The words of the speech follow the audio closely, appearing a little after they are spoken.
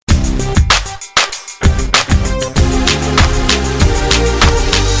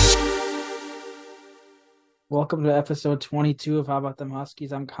Welcome to episode 22 of How About Them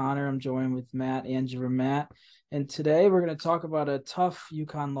Huskies. I'm Connor. I'm joined with Matt, Andrew, and Matt. And today we're going to talk about a tough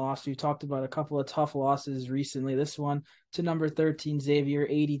UConn loss. We've talked about a couple of tough losses recently. This one to number 13 Xavier,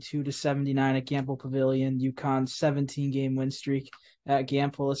 82-79 at Gampel Pavilion. UConn's 17-game win streak at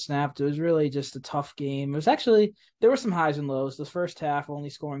Gampel was snapped. It was really just a tough game. It was actually, there were some highs and lows. The first half only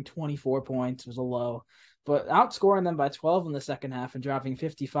scoring 24 points was a low. But outscoring them by 12 in the second half and dropping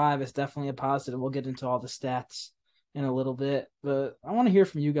 55 is definitely a positive. We'll get into all the stats in a little bit. But I want to hear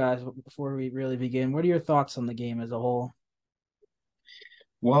from you guys before we really begin. What are your thoughts on the game as a whole?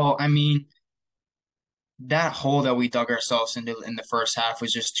 Well, that hole that we dug ourselves into in the first half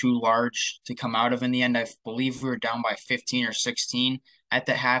was just too large to come out of in the end. I believe we were down by 15 or 16 at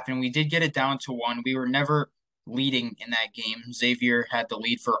the half, and we did get it down to one. We were never leading in that game. Xavier had the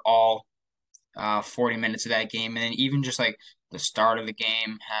lead for all 40 minutes of that game, and then even just like the start of the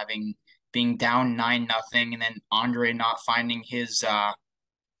game, having being down 9-0, and then Andre not finding his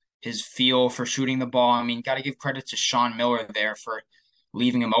feel for shooting the ball. I mean, got to give credit to Sean Miller there for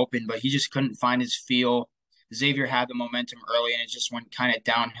leaving him open, but he just couldn't find his feel. Xavier had the momentum early, and it just went kind of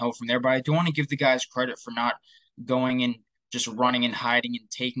downhill from there. But I do want to give the guys credit for not going and just running and hiding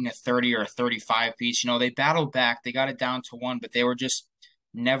and taking a 30 or a 35 piece. They battled back, they got it down to one, but they were just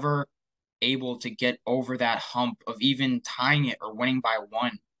never able to get over that hump of even tying it or winning by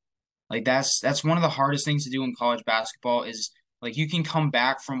one. Like that's one of the hardest things to do in college basketball is like you can come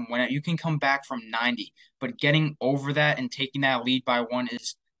back from 90, but getting over that and taking that lead by one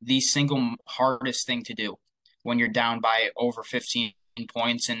is the single hardest thing to do when you're down by over 15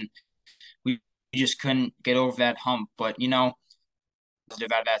 points, and we just couldn't get over that hump. But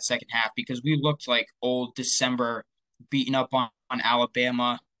positive out of that second half because we looked like old December beating up on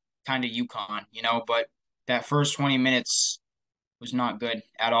Alabama, kind of UConn, but that first 20 minutes was not good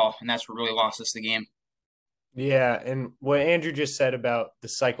at all, and that's what really lost us the game. Yeah, and what Andrew just said about the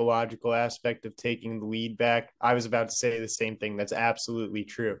psychological aspect of taking the lead back, I was about to say the same thing. That's absolutely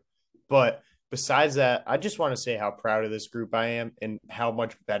true. But besides that, I just want to say how proud of this group I am and how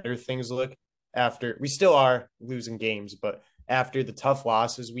much better things look after we still are losing games, but after the tough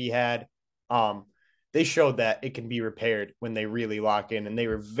losses we had, um, they showed that it can be repaired when they really lock in, and they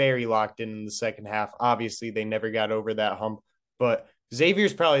were very locked in the second half. Obviously, they never got over that hump, but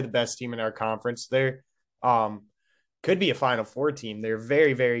Xavier's probably the best team in our conference. Um, could be a Final Four team. They're a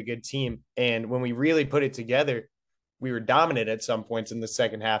very, very good team. And when we really put it together, we were dominant at some points in the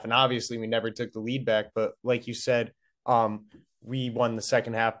second half. And obviously, we never took the lead back. But like you said, we won the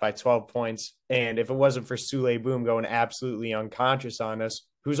second half by 12 points. And if it wasn't for Sule Boom going absolutely unconscious on us,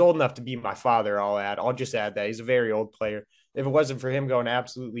 who's old enough to be my father, I'll just add that he's a very old player. If it wasn't for him going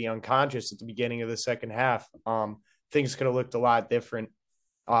absolutely unconscious at the beginning of the second half, things could have looked a lot different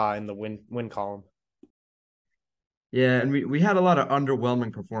in the win column. Yeah, and we had a lot of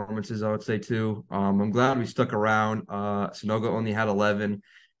underwhelming performances, I would say too. I'm glad we stuck around. Sonogo only had 11,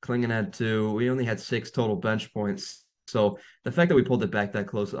 Klingen had 2. We only had 6 total bench points. So the fact that we pulled it back that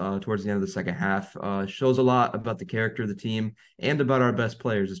close towards the end of the second half shows a lot about the character of the team and about our best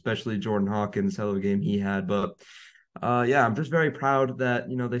players, especially Jordan Hawkins, hell of a game he had. But yeah, I'm just very proud that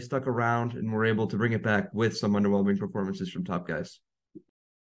they stuck around and were able to bring it back with some underwhelming performances from top guys.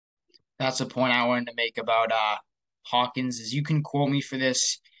 That's the point I wanted to make about Hawkins is you can quote me for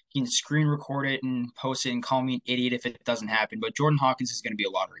this. You can screen record it and post it and call me an idiot if it doesn't happen. But Jordan Hawkins is going to be a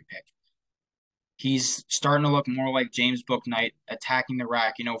lottery pick. He's starting to look more like James Bouknight attacking the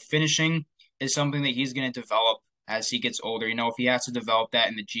rack. Finishing is something that he's going to develop as he gets older. If he has to develop that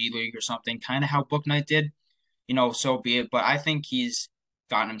in the G League or something, kind of how Bouknight did, so be it. But I think he's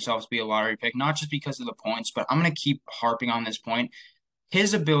gotten himself to be a lottery pick, not just because of the points, but I'm going to keep harping on this point.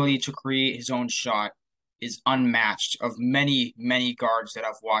 His ability to create his own shot is unmatched of many, many guards that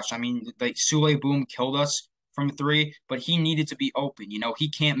I've watched. I mean, like Sule Boom killed us from three, but he needed to be open. He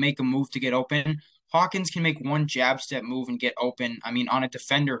can't make a move to get open. Hawkins can make one jab step move and get open. I mean, on a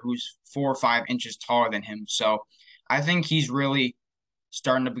defender who's 4 or 5 inches taller than him. So I think he's really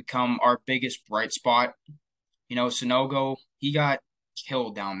starting to become our biggest bright spot. Sonogo, he got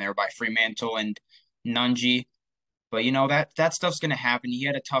killed down there by Fremantle and Nunji. But that stuff's gonna happen. He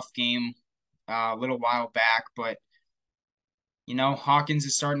had a tough game a little while back, but Hawkins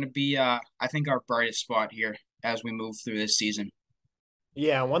is starting to be I think our brightest spot here as we move through this season.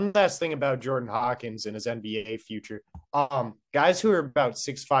 Yeah, one last thing about Jordan Hawkins and his NBA future. Guys who are about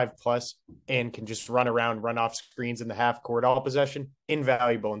 6'5" plus and can just run around, run off screens in the half court all possession,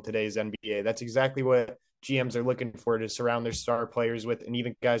 invaluable in today's NBA. That's exactly what GMs are looking for to surround their star players with, and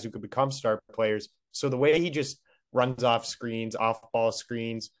even guys who could become star players. So the way he just runs off screens, off ball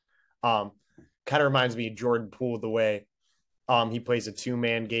screens, um, Kind of reminds me of Jordan Poole the way he plays a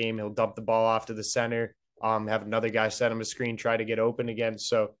two-man game. He'll dump the ball off to the center, have another guy set him a screen, try to get open again.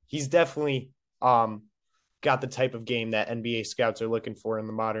 So he's definitely got the type of game that NBA scouts are looking for in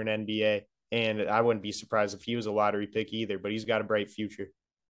the modern NBA. And I wouldn't be surprised if he was a lottery pick either, but he's got a bright future.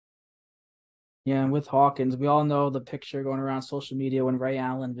 Yeah, and with Hawkins, we all know the picture going around social media when Ray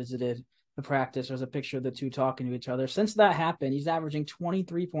Allen visited the practice. There's a picture of the two talking to each other. Since that happened, he's averaging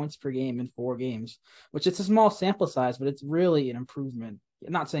 23 points per game in 4 games, which it's a small sample size, but it's really an improvement.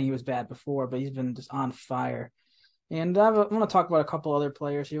 I'm not saying he was bad before, but he's been just on fire. And I want to talk about a couple other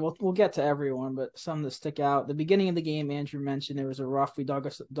players here. We'll get to everyone, but some that stick out. The beginning of the game, Andrew mentioned it was a rough. We dug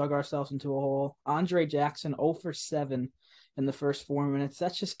ourselves into a hole. Andre Jackson, 0 for 7 in the first 4 minutes.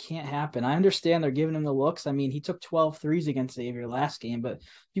 That just can't happen. I understand they're giving him the looks. I mean, he took 12 threes against Xavier last game, but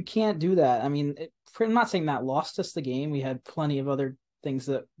you can't do that. I mean, I'm not saying that lost us the game. We had plenty of other things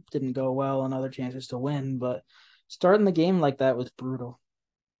that didn't go well and other chances to win, but starting the game like that was brutal.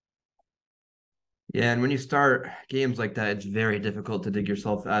 Yeah, and when you start games like that, it's very difficult to dig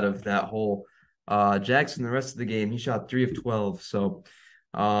yourself out of that hole. Jackson, the rest of the game, he shot 3 of 12. So,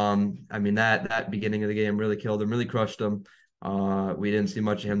 I mean that beginning of the game really killed him, really crushed him. We didn't see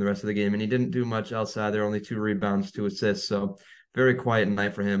much of him the rest of the game, and he didn't do much outside. There were only 2 rebounds, 2 assists. So, very quiet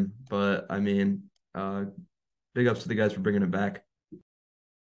night for him. But I mean, big ups to the guys for bringing it back.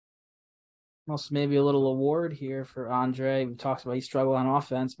 Also, maybe a little award here for Andre. We talked about he struggled on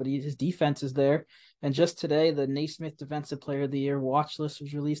offense, but his defense is there. And just today, the Naismith Defensive Player of the Year watch list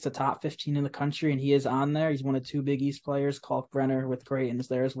was released, the top 15 in the country, and he is on there. He's one of 2 Big East players. Kalkbrenner with Creighton is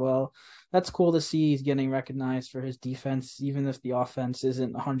there as well. That's cool to see. He's getting recognized for his defense, even if the offense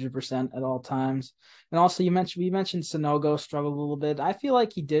isn't 100% at all times. And also, we mentioned Sanogo struggled a little bit. I feel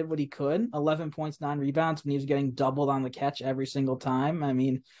like he did what he could. 11 points, 9 rebounds when he was getting doubled on the catch every single time. I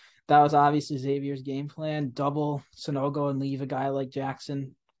mean, that was obviously Xavier's game plan, double Sanogo and leave a guy like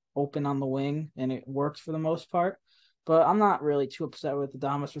Jackson open on the wing, and it worked for the most part. But I'm not really too upset with the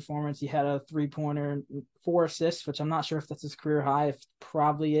Damas performance. He had a 3-pointer and 4 assists, which I'm not sure if that's his career high. If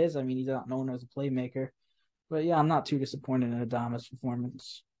probably is. I mean, he's not known as a playmaker. But yeah, I'm not too disappointed in Damas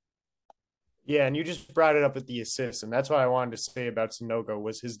performance. Yeah, and you just brought it up with the assists, and that's what I wanted to say about Sanogo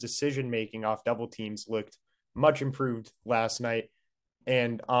was his decision making off double teams looked much improved last night.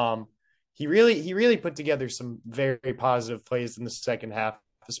 And he really put together some very positive plays in the second half,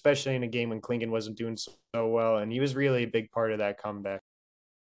 especially in a game when Klingon wasn't doing so well, and he was really a big part of that comeback.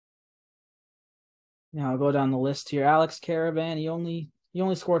 Yeah, I'll go down the list here. Alex Caravan, he only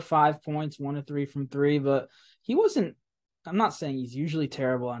scored 5 points, 1 of 3 from three, but he wasn't. I'm not saying he's usually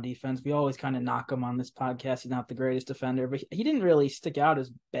terrible on defense. We always kind of knock him on this podcast. He's not the greatest defender, but he didn't really stick out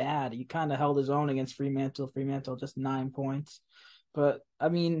as bad. He kind of held his own against Fremantle. Fremantle just 9 points. But I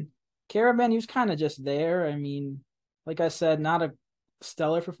mean, Caravan, he was kind of just there. I mean, like I said, not a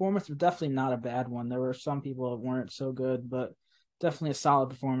stellar performance, but definitely not a bad one. There were some people that weren't so good, but definitely a solid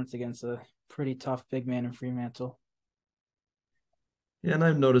performance against a pretty tough big man in Fremantle. Yeah, and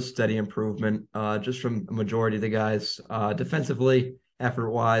I've noticed steady improvement just from a majority of the guys defensively,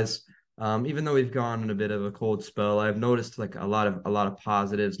 effort wise. Even though we've gone in a bit of a cold spell, I've noticed like a lot of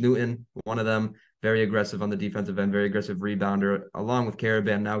positives. Newton, one of them, very aggressive on the defensive end, very aggressive rebounder, along with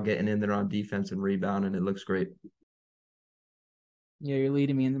Caravan now getting in there on defense and rebound, and it looks great. Yeah, you're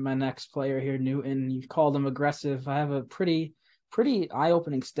leading me into my next player here, Newton. You called him aggressive. I have a pretty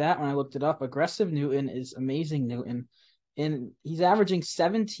eye-opening stat when I looked it up. Aggressive Newton is amazing Newton. And he's averaging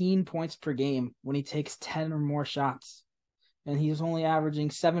 17 points per game when he takes 10 or more shots. And he's only averaging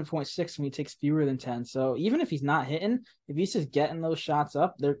 7.6 when he takes fewer than 10. So even if he's not hitting, if he's just getting those shots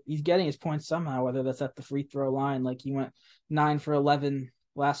up, he's getting his points somehow, whether that's at the free throw line, like he went 9 for 11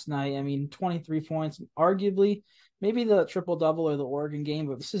 last night. I mean, 23 points, arguably maybe the triple double or the Oregon game,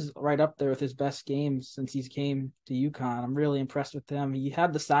 but this is right up there with his best games since he's came to UConn. I'm really impressed with him. He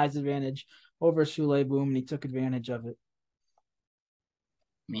had the size advantage over Shule Boom, and he took advantage of it.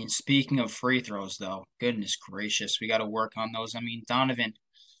 I mean, speaking of free throws, though, goodness gracious, we got to work on those. I mean, Donovan,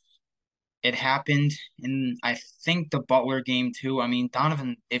 it happened in, I think, the Butler game, too. I mean,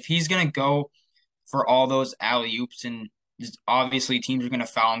 Donovan, if he's going to go for all those alley-oops, and obviously teams are going to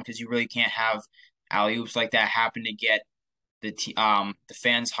foul him because you really can't have alley-oops like that happen to get the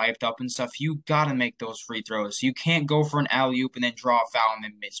fans hyped up and stuff. You got to make those free throws. You can't go for an alley-oop and then draw a foul and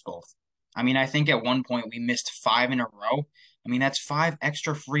then miss both. I mean, I think at one point we missed 5 in a row. I mean, that's 5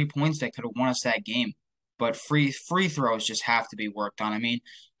 extra free points that could have won us that game. But free throws just have to be worked on. I mean,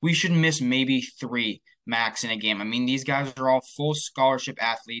 we should miss maybe 3 max in a game. I mean, these guys are all full scholarship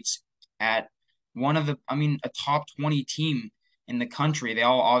athletes at a top 20 team. in the country. They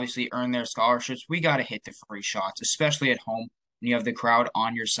all obviously earn their scholarships. We got to hit the free shots, especially at home when you have the crowd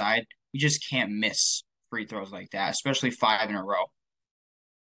on your side. You just can't miss free throws like that, especially 5 in a row.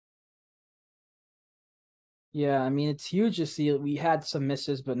 Yeah, I mean it's huge to see. We had some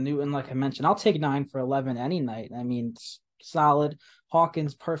misses, but Newton, like I mentioned, I'll take 9 for 11 any night. I mean, it's solid.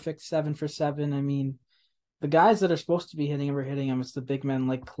 Hawkins, perfect, 7 for 7. I mean, the guys that are supposed to be hitting him are hitting him. It's the big men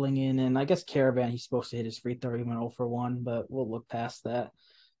like Klingen and I guess Caravan. He's supposed to hit his free throw. He went 0 for 1, but we'll look past that.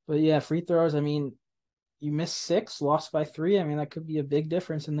 But yeah, free throws. I mean, you missed 6, lost by 3. I mean, that could be a big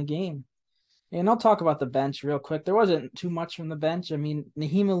difference in the game. And I'll talk about the bench real quick. There wasn't too much from the bench. I mean,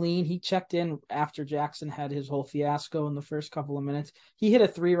 Naheem Aline, he checked in after Jackson had his whole fiasco in the first couple of minutes. He hit a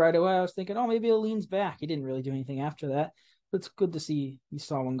 3 right away. I was thinking, oh, maybe Aline's back. He didn't really do anything after that. But it's good to see he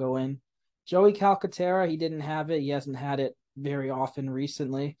saw one go in. Joey Calcaterra, he didn't have it. He hasn't had it very often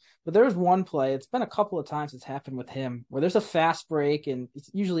recently. But there was one play. It's been a couple of times it's happened with him where there's a fast break and it's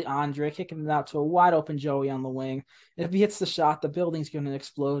usually Andre kicking it out to a wide open Joey on the wing. And if he hits the shot, the building's going to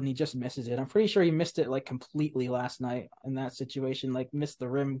explode and he just misses it. I'm pretty sure he missed it like completely last night in that situation, like missed the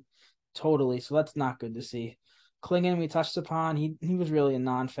rim totally. So that's not good to see. Klingen, we touched upon, he was really a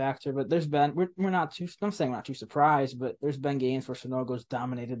non-factor, but there's been we're not too I'm saying we're not too surprised, but there's been games where Sonogo's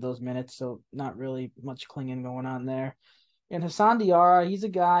dominated those minutes, so not really much Klingen going on there. And Hassan Diarra, he's a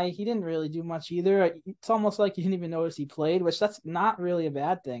guy, he didn't really do much either. It's almost like you didn't even notice he played, which that's not really a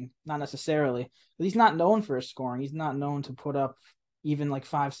bad thing, not necessarily. But he's not known for his scoring. He's not known to put up even like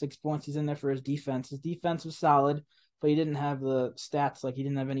 5, 6 points. He's in there for his defense. His defense was solid, but he didn't have the stats, like he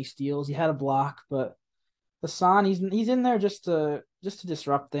didn't have any steals. He had a block, but Hassan, he's in there just to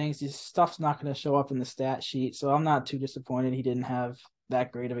disrupt things. His stuff's not going to show up in the stat sheet, so I'm not too disappointed he didn't have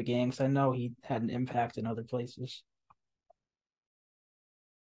that great of a game because I know he had an impact in other places.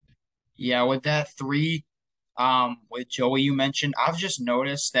 Yeah, with that 3, with Joey you mentioned, I've just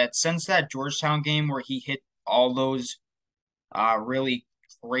noticed that since that Georgetown game where he hit all those really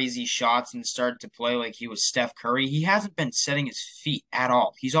crazy shots and started to play like he was Steph Curry, he hasn't been setting his feet at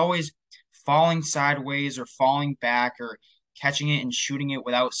all. He's always falling sideways or falling back or catching it and shooting it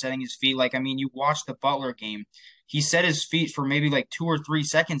without setting his feet. Like, I mean, you watch the Butler game. He set his feet for maybe like 2 or 3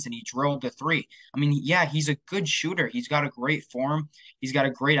 seconds and he drilled the 3. I mean, yeah, he's a good shooter. He's got a great form. He's got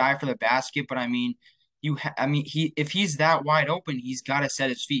a great eye for the basket. But I mean, he if he's that wide open, he's got to set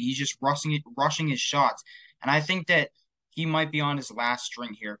his feet. He's just rushing his shots. And I think that he might be on his last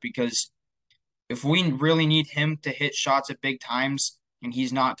string here because if we really need him to hit shots at big times and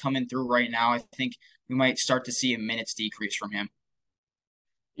he's not coming through right now, I think we might start to see a minutes decrease from him.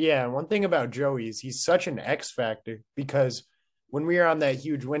 Yeah, and one thing about Joey is he's such an X factor because when we were on that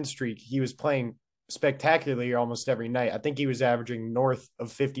huge win streak, he was playing spectacularly almost every night. I think he was averaging north of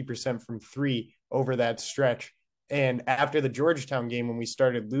 50% from 3 over that stretch. And after the Georgetown game, when we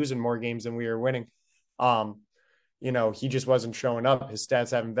started losing more games than we were winning, um, he just wasn't showing up. His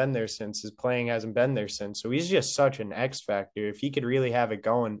stats haven't been there since. His playing hasn't been there since. So he's just such an X factor. If he could really have it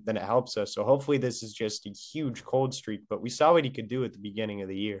going, then it helps us. So hopefully this is just a huge cold streak, but we saw what he could do at the beginning of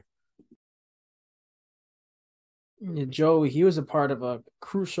the year. Yeah, Joey, he was a part of a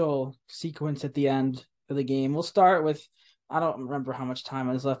crucial sequence at the end of the game. We'll start with, I don't remember how much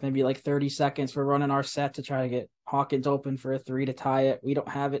time is left, maybe like 30 seconds. We're running our set to try to get Hawkins open for a 3 to tie it. We don't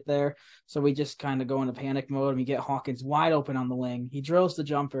have it there. So we just kind of go into panic mode and we get Hawkins wide open on the wing. He drills the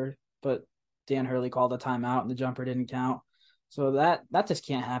jumper, but Dan Hurley called a timeout and the jumper didn't count. So that just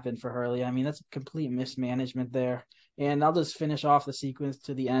can't happen for Hurley. I mean, that's complete mismanagement there. And I'll just finish off the sequence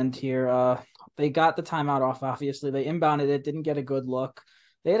to the end here. They got the timeout off, obviously. They inbounded it, didn't get a good look.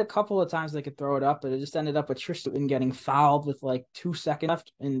 They had a couple of times they could throw it up, but it just ended up with Tristan getting fouled with like 2 seconds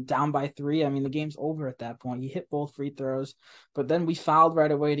left and down by 3. I mean, the game's over at that point. He hit both free throws, but then we fouled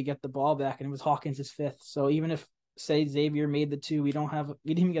right away to get the ball back, and it was Hawkins' 5th. So even if, say, Xavier made the 2, we didn't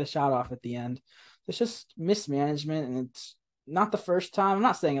even get a shot off at the end. It's just mismanagement, and it's not the first time. I'm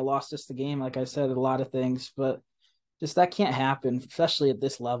not saying it lost us the game, like I said, a lot of things, but just that can't happen, especially at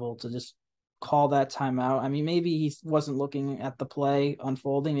this level, to just call that timeout. I mean, maybe he wasn't looking at the play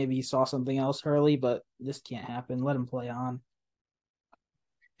unfolding. Maybe he saw something else, Hurley, but this can't happen. Let him play on.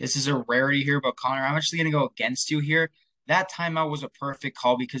 This is a rarity here, but Connor, I'm actually going to go against you here. That timeout was a perfect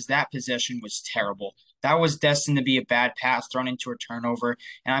call because that possession was terrible. That was destined to be a bad pass thrown into a turnover.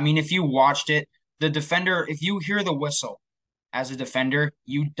 And I mean, if you watched it, the defender, if you hear the whistle as a defender,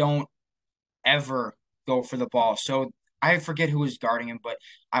 you don't ever go for the ball. So I forget who was guarding him, but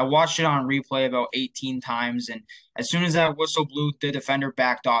I watched it on replay about 18 times. And as soon as that whistle blew, the defender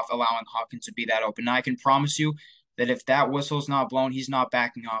backed off, allowing Hawkins to be that open. Now I can promise you that if that whistle's not blown, he's not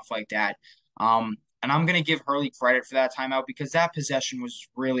backing off like that. And I'm going to give Hurley credit for that timeout because that possession was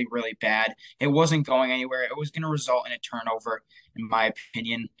really, really bad. It wasn't going anywhere. It was going to result in a turnover, in my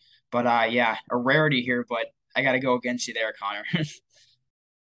opinion. But yeah, a rarity here, but I got to go against you there, Connor.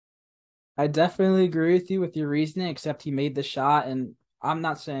 I definitely agree with you with your reasoning, except he made the shot. And I'm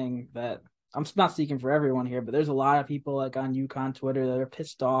not saying that I'm not speaking for everyone here, but there's a lot of people like on UConn Twitter that are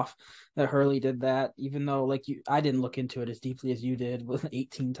pissed off that Hurley did that, even though like I didn't look into it as deeply as you did with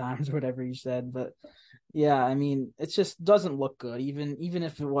 18 times or whatever you said. But yeah, I mean, it just doesn't look good, even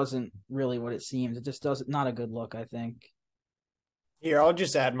if it wasn't really what it seems. It just doesn't not a good look, I think. Here, I'll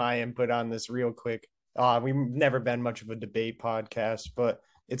just add my input on this real quick. We've never been much of a debate podcast, but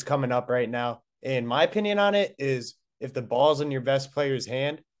it's coming up right now. And my opinion on it is if the ball's in your best player's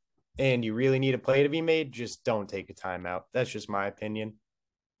hand and you really need a play to be made, just don't take a timeout. That's just my opinion.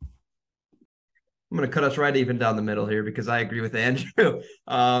 I'm going to cut us right even down the middle here because I agree with Andrew.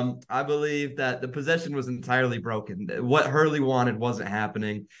 I believe that the possession was entirely broken. What Hurley wanted wasn't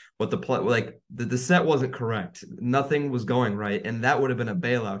happening. What the play, like the set wasn't correct. Nothing was going right, and that would have been a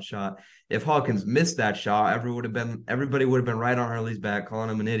bailout shot. If Hawkins missed that shot, everybody would have been right on Hurley's back, calling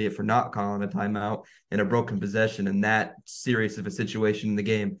him an idiot for not calling a timeout in a broken possession in that serious of a situation in the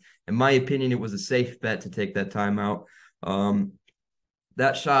game. In my opinion, it was a safe bet to take that timeout.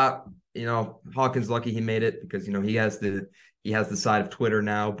 That shot, Hawkins lucky he made it because he has the side of Twitter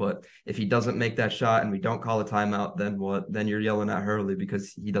now. But if he doesn't make that shot and we don't call a timeout, then what? Then you're yelling at Hurley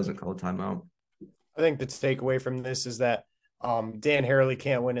because he doesn't call a timeout. I think the takeaway from this is that Dan Hurley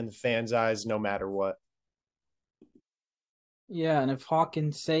can't win in the fans' eyes no matter what. Yeah, and if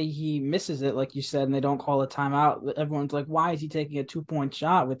Hawkins say he misses it, like you said, and they don't call a timeout, everyone's like, why is he taking a 2-point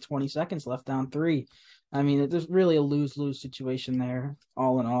shot with 20 seconds left down three? I mean, there's really a lose-lose situation there,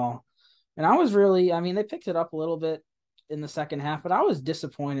 all in all. And I mean, they picked it up a little bit in the second half, but I was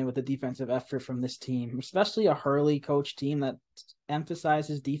disappointed with the defensive effort from this team, especially a Hurley coach team that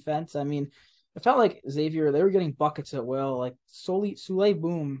emphasizes defense. I mean, it felt like Xavier, they were getting buckets at will. Like Souley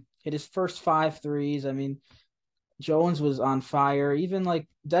Boom hit his first 5 threes. I mean, Jones was on fire. Even like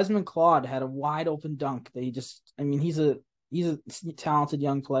Desmond Claude had a wide open dunk. I mean, he's a talented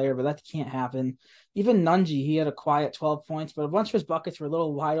young player, but that can't happen. Even Nunji, he had a quiet 12 points, but a bunch of his buckets were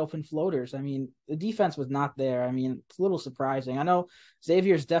little wide open floaters. I mean, the defense was not there. I mean, it's a little surprising. I know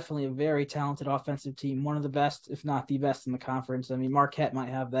Xavier's definitely a very talented offensive team, one of the best, if not the best in the conference. I mean, Marquette might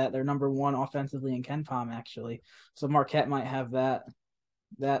have that. They're number one offensively in KenPom, actually. So Marquette might have that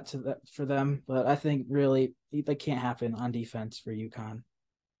for them, but I think really that can't happen on defense for UConn.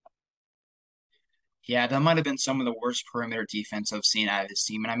 Yeah, that might have been some of the worst perimeter defense I've seen out of this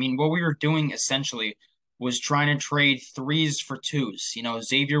team. And I mean, what we were doing essentially was trying to trade threes for twos.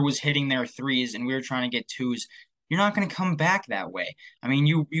 Xavier was hitting their threes and we were trying to get twos. You're not going to come back that way. I mean,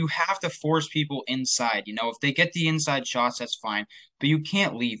 you have to force people inside. If they get the inside shots, that's fine, but you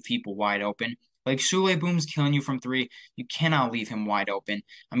can't leave people wide open. Like Souley Boom's killing you from three. You cannot leave him wide open.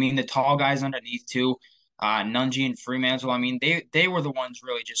 I mean, the tall guys underneath too. Nunji and Fremantle, I mean, they were the ones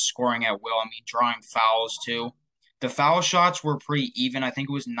really just scoring at will. I mean, drawing fouls too. The foul shots were pretty even. I think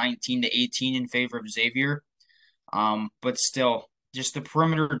it was 19 to 18 in favor of Xavier. But still, just the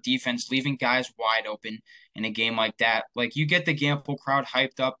perimeter defense, leaving guys wide open in a game like that. Like you get the Gamble crowd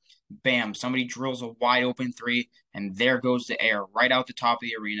hyped up, bam, somebody drills a wide open three, and there goes the air right out the top of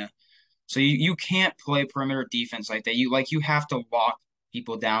the arena. So you can't play perimeter defense like that. You have to lock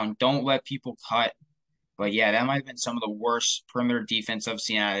people down. Don't let people cut. But yeah, that might have been some of the worst perimeter defense I've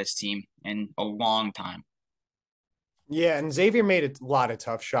seen out of this team in a long time. Yeah, and Xavier made a lot of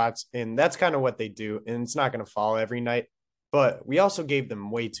tough shots, and that's kind of what they do, and it's not going to fall every night. But we also gave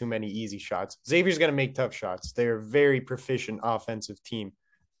them way too many easy shots. Xavier's going to make tough shots. They're a very proficient offensive team,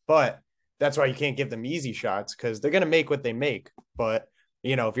 but that's why you can't give them easy shots because they're going to make what they make. But,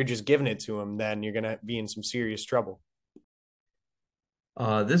 if you're just giving it to them, then you're going to be in some serious trouble.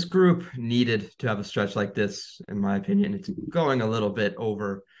 This group needed to have a stretch like this, in my opinion. It's going a little bit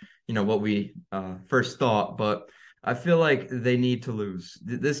over, what we first thought, but I feel like they need to lose.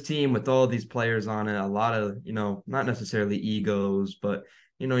 This team with all these players on it, a lot of, not necessarily egos, but,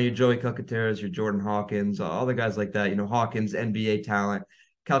 your Joey Calcaterras, your Jordan Hawkins, all the guys like that, Hawkins, NBA talent.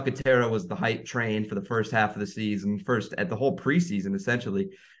 Calcaterra was the hype train for the first half of the season, first at the whole preseason, essentially.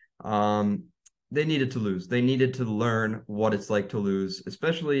 They needed to lose. They needed to learn what it's like to lose,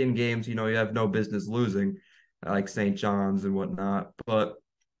 especially in games, you have no business losing, like St. John's and whatnot. But,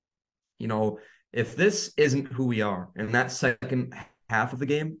 if this isn't who we are, and that second half of the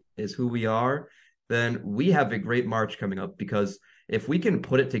game is who we are, then we have a great March coming up because if we can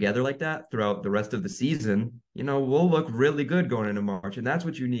put it together like that throughout the rest of the season, we'll look really good going into March. And that's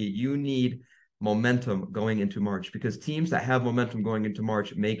what you need. You need momentum going into March, because teams that have momentum going into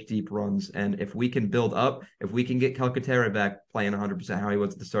March make deep runs. And if we can build up, if we can get Calcaterra back playing 100% how he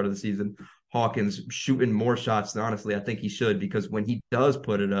was at the start of the season, Hawkins shooting more shots than honestly I think he should, because when he does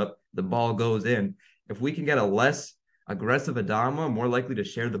put it up, the ball goes in. If we can get a less aggressive Adama, more likely to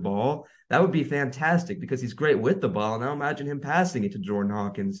share the ball, that would be fantastic because he's great with the ball. Now imagine him passing it to Jordan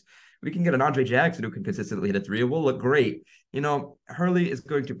Hawkins. We can get an Andre Jackson who can consistently hit a three. It will look great. Hurley is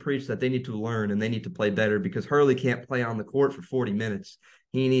going to preach that they need to learn and they need to play better because Hurley can't play on the court for 40 minutes.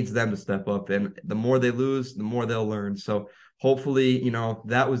 He needs them to step up. And the more they lose, the more they'll learn. So hopefully,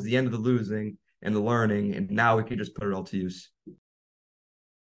 that was the end of the losing and the learning. And now we can just put it all to use.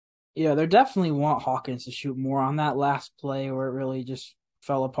 Yeah, they definitely want Hawkins to shoot more on that last play where it really just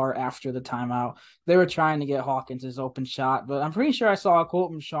fell apart after the timeout. They were trying to get Hawkins his open shot, but I'm pretty sure I saw a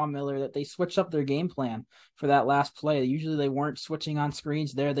quote from Sean Miller that they switched up their game plan for that last play. Usually they weren't switching on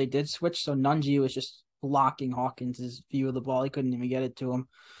screens there. They did switch, so Nunji was just blocking Hawkins' view of the ball. He couldn't even get it to him.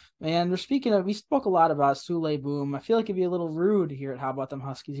 And we spoke a lot about Sule Boom. I feel like it'd be a little rude here at How About Them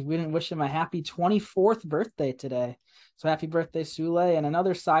Huskies if we didn't wish him a happy 24th birthday today. So happy birthday, Sule. And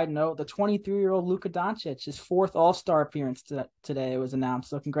another side note, the 23-year-old Luka Doncic, his fourth All-Star appearance today was announced.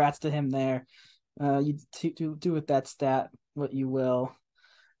 So congrats to him there. You do with that stat what you will.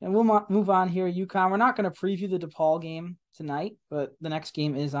 And we'll move on here, UConn. We're not going to preview the DePaul game tonight, but the next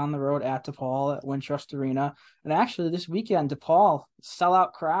game is on the road at DePaul at Wintrust Arena. And actually, this weekend, DePaul,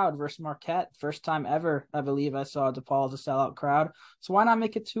 sellout crowd versus Marquette. First time ever, I believe, I saw DePaul as a sellout crowd. So why not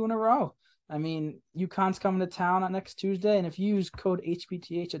make it 2 in a row? I mean, UConn's coming to town on next Tuesday, and if you use code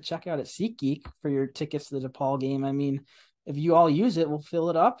HBTH at checkout at SeatGeek for your tickets to the DePaul game, I mean, if you all use it, we'll fill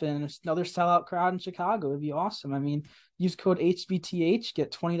it up, and it's another sellout crowd in Chicago. It'd be awesome. I mean, use code HBTH,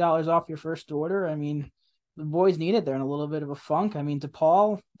 get $20 off your first order. I mean, the boys need it. They're in a little bit of a funk. I mean,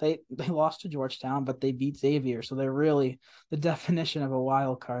 DePaul, they lost to Georgetown, but they beat Xavier, so they're really the definition of a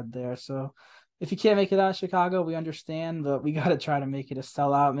wild card there. So if you can't make it out of Chicago, we understand, but we got to try to make it a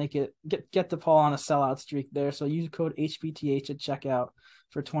sellout, get DePaul on a sellout streak there. So use code HBTH at checkout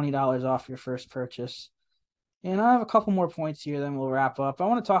for $20 off your first purchase. And I have a couple more points here, then we'll wrap up. I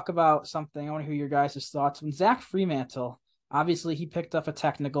want to talk about something. I want to hear your guys' thoughts. When Zach Fremantle, obviously he picked up a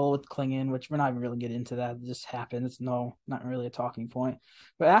technical with Klingon, which we're not even really getting into that. It just happened. It's not really a talking point.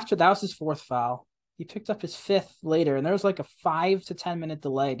 But after that was his fourth foul. He picked up his fifth later, and there was like a 5 to 10 minute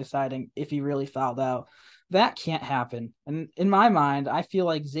delay deciding if he really fouled out. That can't happen. And in my mind, I feel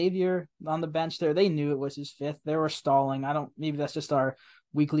like Xavier on the bench there, they knew it was his fifth. They were stalling. Maybe that's just our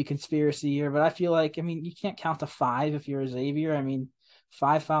weekly conspiracy here, but I feel like, you can't count to 5 if you're a Xavier.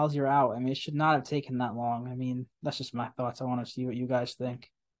 5 fouls, you're out. It should not have taken that long. That's just my thoughts. I want to see what you guys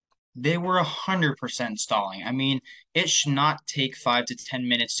think. They were 100% stalling. It should not take 5 to 10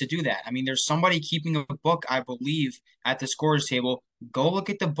 minutes to do that. There's somebody keeping a book, I believe, at the scorer's table. Go look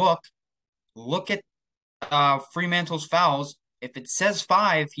at the book. Look at Fremantle's fouls. If it says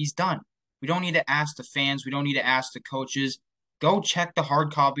 5, he's done. We don't need to ask the fans. We don't need to ask the coaches. Go check the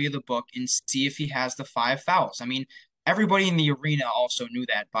hard copy of the book and see if he has the 5 fouls. Everybody in the arena also knew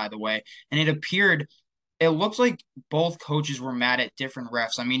that, by the way. And it looks like both coaches were mad at different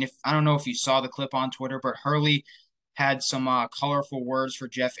refs. I don't know if you saw the clip on Twitter, but Hurley had some colorful words for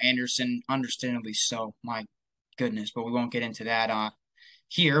Jeff Anderson, understandably so. My goodness, but we won't get into that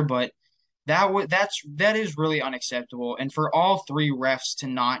here. But that is really unacceptable. And for all 3 refs to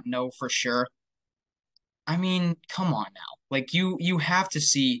not know for sure, come on now. You have to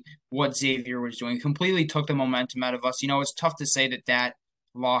see what Xavier was doing. Completely took the momentum out of us. It's tough to say that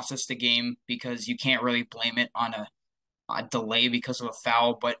lost us the game because you can't really blame it on a delay because of a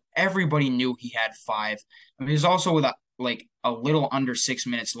foul, but everybody knew he had 5. He was also with a little under 6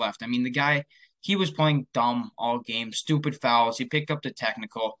 minutes left. The guy, he was playing dumb all game, stupid fouls. He picked up the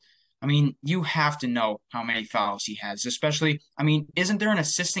technical. You have to know how many fouls he has, especially, isn't there an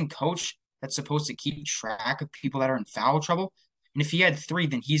assistant coach that's supposed to keep track of people that are in foul trouble? And if he had 3,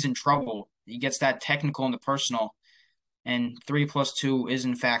 then he's in trouble. He gets that technical and the personal. And 3 plus 2 is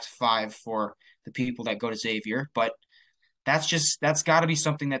in fact 5 for the people that go to Xavier. But that's got to be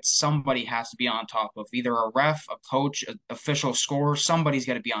something that somebody has to be on top of. Either a ref, a coach, an official scorer, somebody's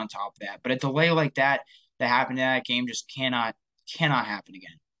got to be on top of that. But a delay like that happened in that game just cannot happen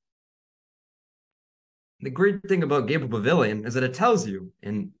again. The great thing about Gabriel Pavilion is that it tells you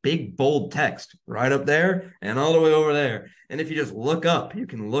in big, bold text right up there and all the way over there. And if you just look up, you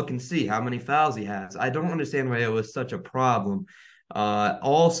can look and see how many fouls he has. I don't understand why it was such a problem.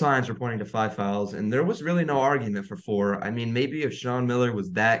 All signs were pointing to 5 fouls, and there was really no argument for 4. Maybe if Sean Miller was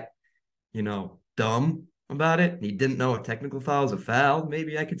that, dumb about it, and he didn't know a technical foul was a foul,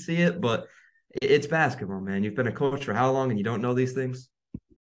 maybe I could see it. But It's basketball, man. You've been a coach for how long and you don't know these things?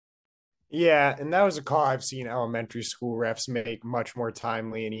 Yeah, and that was a call I've seen elementary school refs make much more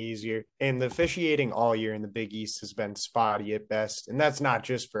timely and easier. And the officiating all year in the Big East has been spotty at best. And that's not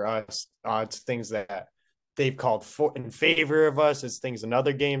just for us. It's things that they've called for in favor of us. It's things in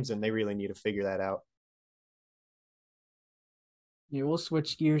other games, and they really need to figure that out. Yeah, we'll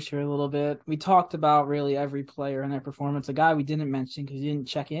switch gears here a little bit. We talked about really every player and their performance. A guy we didn't mention because he didn't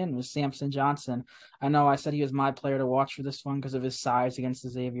check in was Samson Johnson. I know I said he was my player to watch for this one because of his size against the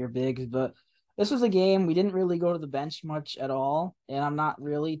Xavier Bigs, but this was a game we didn't really go to the bench much at all, and I'm not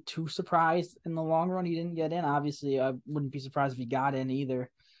really too surprised in the long run he didn't get in. Obviously, I wouldn't be surprised if he got in either,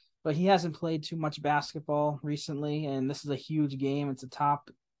 but he hasn't played too much basketball recently, and this is a huge game. It's a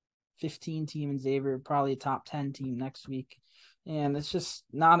top 15 team in Xavier, probably a top 10 team next week. And it's just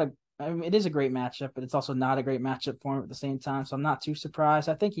not a, I mean, it is a great matchup, but it's also not a great matchup for him at the same time. So I'm not too surprised.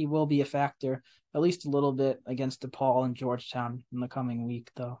 I think he will be a factor, at least a little bit, against DePaul and Georgetown in the coming week,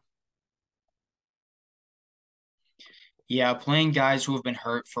 though. Yeah, playing guys who have been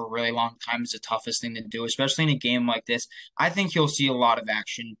hurt for a really long time is the toughest thing to do, especially in a game like this. I think you'll see a lot of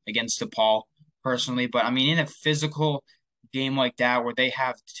action against DePaul personally, but I mean, in a physical game like that where they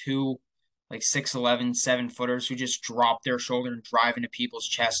have two like 6'11", 7-footers who just drop their shoulder and drive into people's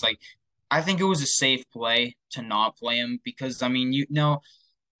chests, like I think it was a safe play to not play him because I mean, you know,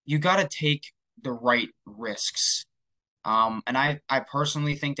 you got to take the right risks. And I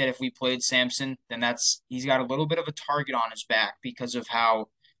personally think that if we played Samson, then he's got a little bit of a target on his back because of how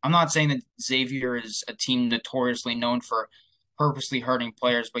I'm not saying that Xavier is a team notoriously known for purposely hurting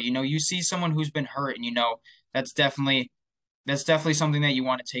players, but you know, you see someone who's been hurt and you know that's definitely that's definitely something that you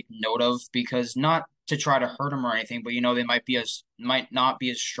want to take note of because not to try to hurt them or anything, but you know, they might not be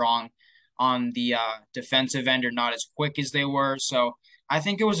as strong on the defensive end or not as quick as they were. So I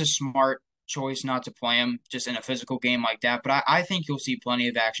think it was a smart choice not to play him just in a physical game like that. But I think you'll see plenty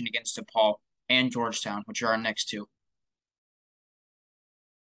of action against DePaul and Georgetown, which are our next two.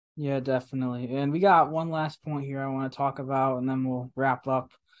 Yeah, definitely. And we got one last point here I want to talk about, and then we'll wrap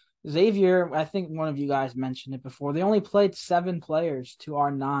up. Xavier, I think one of you guys mentioned it before. They only played 7 players to our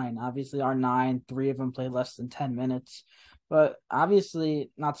 9. Obviously, our 9, 3 of them played less than 10 minutes. But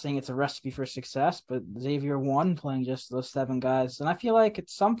obviously, not saying it's a recipe for success, but Xavier won playing just those 7 guys. And I feel like at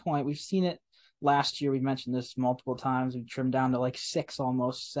some point, we've seen it last year. We mentioned this multiple times. We trimmed down to like 6,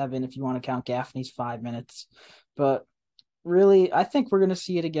 almost 7, if you want to count Gaffney's 5 minutes. But really, I think we're going to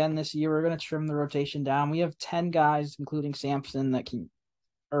see it again this year. We're going to trim the rotation down. We have 10 guys, including Sampson, that can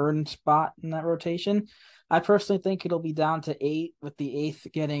earn spot in that rotation. I personally think it'll be down to 8, with the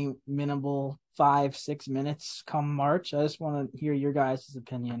 8th getting minimal 5, 6 minutes come March. I just want to hear your guys'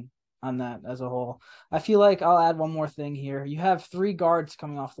 opinion on that as a whole. I feel like I'll add one more thing here. You have 3 guards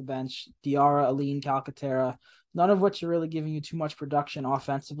coming off the bench, Diarra, Aline, Calcaterra, none of which are really giving you too much production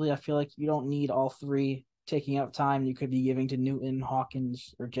offensively. I feel like you don't need all 3 taking up time you could be giving to Newton,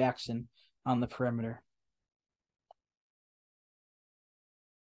 Hawkins, or Jackson on the perimeter.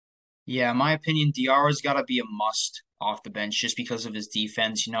 Yeah, in my opinion, Diarra's got to be a must off the bench just because of his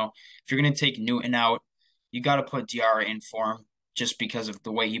defense. You know, if you're going to take Newton out, you got to put Diarra in for him just because of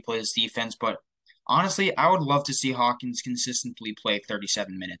the way he plays defense. But honestly, I would love to see Hawkins consistently play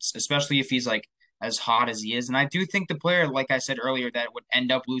 37 minutes, especially if he's like as hot as he is. And I do think the player, like I said earlier, that would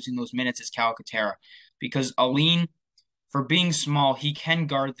end up losing those minutes is Calcaterra because Aline, for being small, he can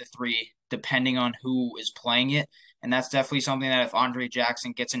guard the 3 depending on who is playing it. And that's definitely something that if Andre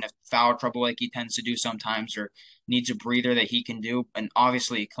Jackson gets into foul trouble like he tends to do sometimes or needs a breather that he can do. And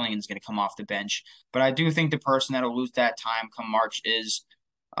obviously Clayton's going to come off the bench. But I do think the person that'll lose that time come March is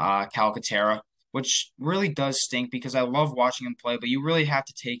Calcaterra, which really does stink because I love watching him play, but you really have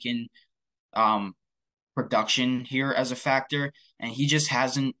to take in um, production here as a factor, and he just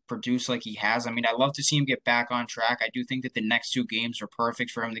hasn't produced like he has. I mean, I love to see him get back on track. I do think that the next 2 games are perfect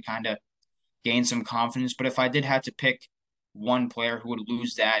for him to kind of gain some confidence. But if I did have to pick one player who would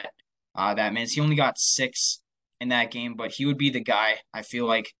lose that minutes, he only got 6 in that game, but he would be the guy I feel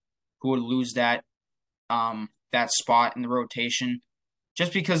like who would lose that spot in the rotation,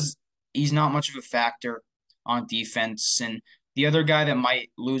 just because he's not much of a factor on defense. And the other guy that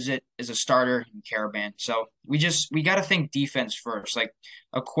might lose it is a starter in Caravan. So we got to think defense first. Like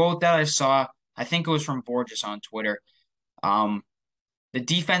a quote that I saw, I think it was from Borges on Twitter. Um, the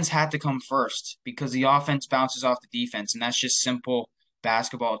defense had to come first because the offense bounces off the defense, and that's just simple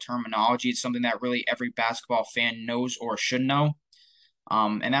basketball terminology. It's something that really every basketball fan knows or should know.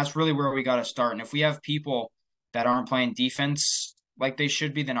 And that's really where we got to start. And if we have people that aren't playing defense like they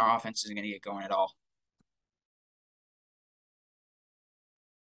should be, then our offense isn't going to get going at all.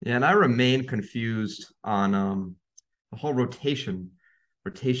 Yeah, and I remain confused on the whole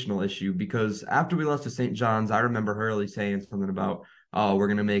rotational issue because after we lost to St. John's, I remember Hurley saying something about, oh, we're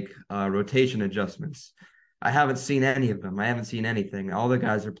gonna make rotation adjustments. I haven't seen any of them. I haven't seen anything. All the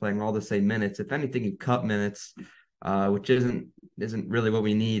guys are playing all the same minutes. If anything, you cut minutes, which isn't really what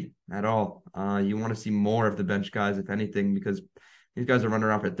we need at all. You want to see more of the bench guys, if anything, because these guys are running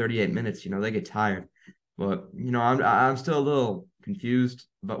around for 38 minutes. You know, they get tired. But I'm still a little confused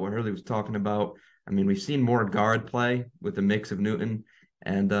about what Hurley was talking about. I mean, we've seen more guard play with the mix of Newton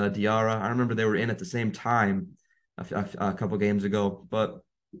and Diarra. I remember they were in at the same time a couple games ago, but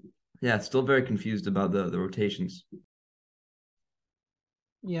yeah, still very confused about the rotations.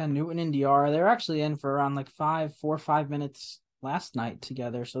 Yeah, Newton and Diarra, they're actually in for around like 5 minutes last night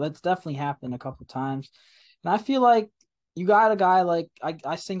together. So that's definitely happened a couple times. And I feel like you got a guy like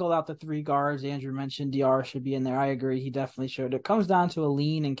I singled out the three guards. Andrew mentioned Diarra should be in there. I agree. He definitely should. It comes down to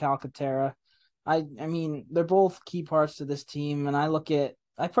Aline and Calcaterra. I mean, they're both key parts to this team. And I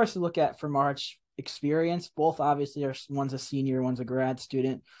personally look at from March experience. Both obviously are one's a senior, one's a grad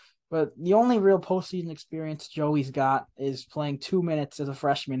student. But the only real postseason experience Joey's got is playing 2 minutes as a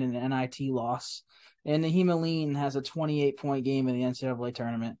freshman in an NIT loss. And Naheem Aline has a 28-point game in the NCAA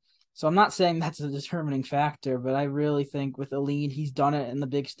tournament. So I'm not saying that's a determining factor, but I really think with Aline, he's done it in the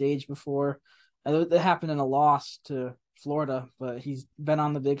big stage before. I know that happened in a loss to Florida, but he's been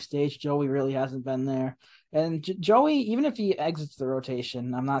on the big stage. Joey really hasn't been there. And Joey, even if he exits the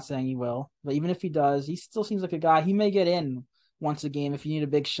rotation, I'm not saying he will, but even if he does, he still seems like a guy. He may get in once a game if you need a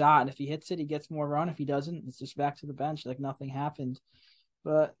big shot. And if he hits it, he gets more run. If he doesn't, it's just back to the bench like nothing happened.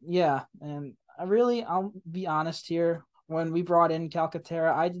 But yeah, and I'll be honest here. When we brought in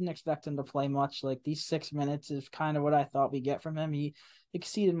Calcaterra, I didn't expect him to play much. Like these 6 minutes is kind of what I thought we get from him. He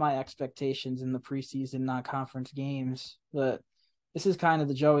exceeded my expectations in the preseason non-conference games. But this is kind of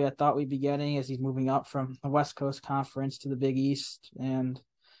the Joey I thought we'd be getting as he's moving up from the West Coast Conference to the Big East. And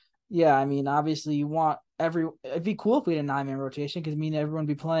yeah, I mean, obviously you want it'd be cool if we had a 9-man rotation because I mean everyone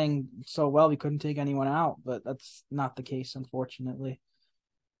would be playing so well we couldn't take anyone out, but that's not the case, unfortunately.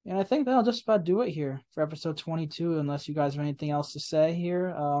 And I think that'll just about do it here for episode 22, unless you guys have anything else to say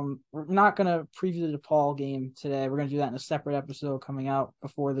here. We're not going to preview the DePaul game today. We're going to do that in a separate episode coming out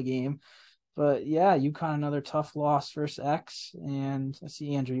before the game. But yeah, UConn, another tough loss versus X. And I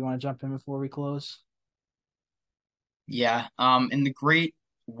see, Andrew, you want to jump in before we close? Yeah. In the great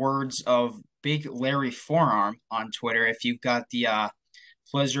words of Big Larry Forearm on Twitter, if you've got the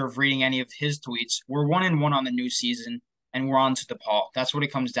pleasure of reading any of his tweets, we're 1-1 on the new season, and we're on to DePaul. That's what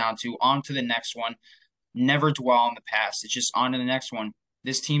it comes down to. On to the next one. Never dwell on the past. It's just on to the next one.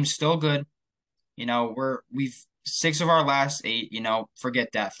 This team's still good. You know, we've 6 of our last 8. You know,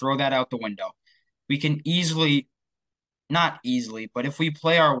 forget that. Throw that out the window. We can easily, not easily, but if we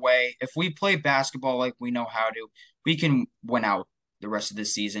play our way, if we play basketball like we know how to, we can win out the rest of the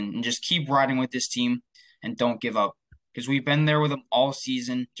season and just keep riding with this team and don't give up. Because we've been there with them all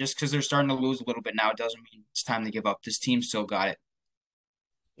season. Just because they're starting to lose a little bit now doesn't mean it's time to give up. This team still got it.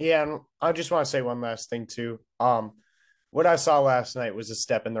 Yeah, and I just want to say one last thing too. What I saw last night was a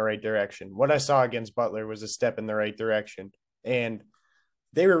step in the right direction. What I saw against Butler was a step in the right direction. And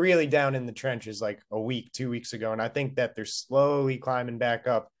they were really down in the trenches like a week, 2 weeks ago. And I think that they're slowly climbing back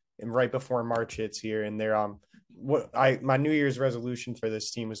up and right before March hits here. And they're my New Year's resolution for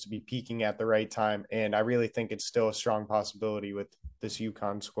this team was to be peaking at the right time. And I really think it's still a strong possibility with this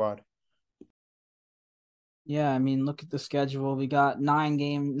UConn squad. Yeah, I mean, look at the schedule. We got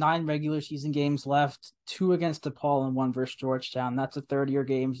 9 regular season games left, 2 against DePaul and 1 versus Georgetown. That's a third-year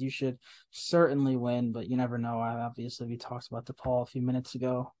games you should certainly win, but you never know. Obviously, we talked about DePaul a few minutes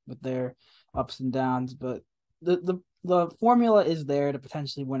ago with their ups and downs, but the formula is there to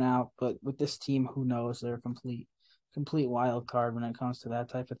potentially win out. But with this team, who knows? They're a complete wild card when it comes to that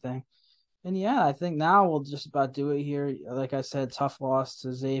type of thing. And yeah, I think now we'll just about do it here. Like I said, tough loss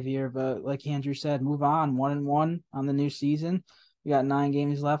to Xavier, but like Andrew said, move on 1-1 on the new season. We got 9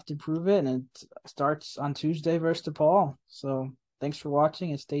 games left to prove it, and it starts on Tuesday versus DePaul. So thanks for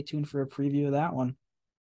watching, and stay tuned for a preview of that one.